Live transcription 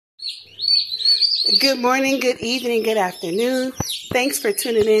Good morning, good evening, good afternoon. Thanks for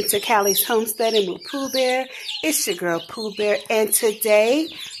tuning in to Callie's Homesteading with Pooh Bear. It's your girl Pooh Bear, and today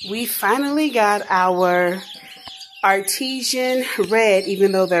we finally got our Artisan red,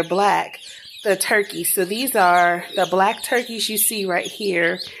 even though they're black, the turkeys. So these are the black turkeys you see right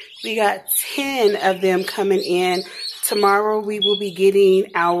here. We got 10 of them coming in. Tomorrow we will be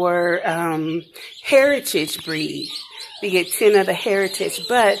getting our heritage breed. We get 10 of the heritage,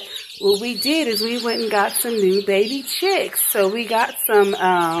 but what we did is we went and got some new baby chicks. So we got some,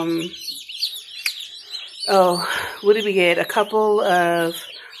 what did we get? A couple of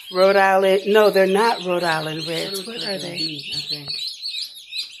Rhode Island, no, they're not Rhode Island Reds. What are they? B, I think.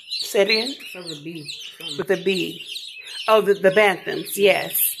 Say it again? With a B. With a B. Oh, the Banthams,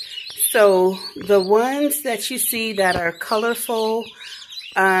 yes. So the ones that you see that are colorful,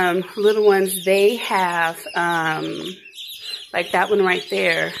 little ones, they have, like that one right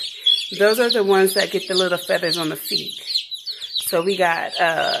there. Those are the ones that get the little feathers on the feet. So we got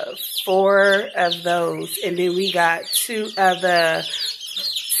 4 of those, and then we got 2 of the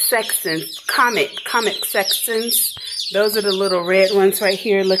Sextons, comic Sextons. Those are the little red ones right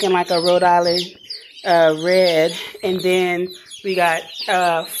here, looking like a Rhode Island red. And then we got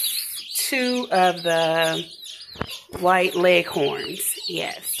 2 of the white leghorns.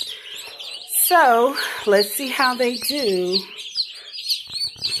 Yes. So let's see how they do.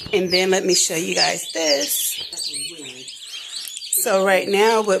 And then let me show you guys this. So right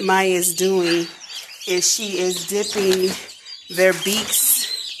now what Maya is doing is she is dipping their beaks.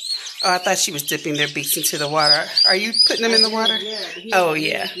 Oh, I thought she was dipping their beaks into the water. Are you putting them in the water? Oh,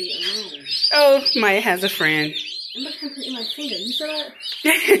 yeah. Oh, Maya has a friend. I'm not going to put in my finger. You saw that?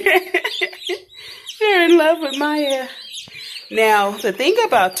 They're in love with Maya. Now, the thing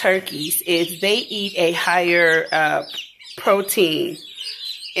about turkeys is they eat a higher protein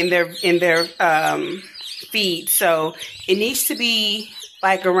in their feed. So it needs to be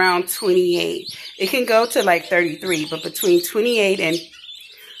like around 28. It can go to like 33, but between 28 and,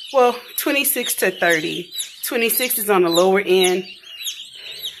 well, 26 to 30. 26 is on the lower end.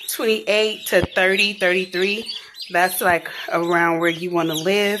 28 to 30, 33. That's like around where you want to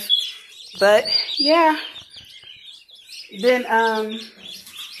live. But yeah. Then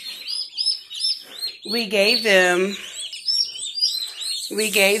we gave them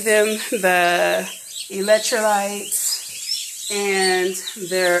the electrolytes and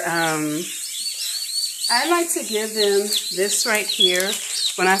their I like to give them this right here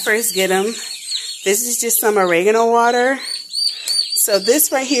when I first get them. This is just some oregano water. So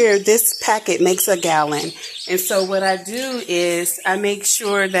this right here, this packet makes a gallon. And so what I do is I make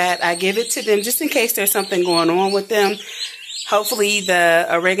sure that I give it to them just in case there's something going on with them. Hopefully the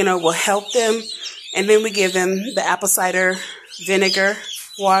oregano will help them. And then we give them the apple cider vinegar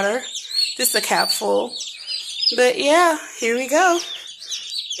water, just a cap full. But yeah, here we go.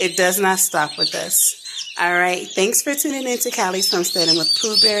 It does not stop with us. All right, thanks for tuning in to Callie's Homesteading with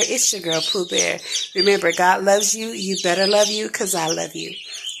Pooh Bear. It's your girl Pooh Bear. Remember, God loves you. You better love you because I love you.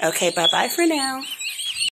 Okay, bye-bye for now.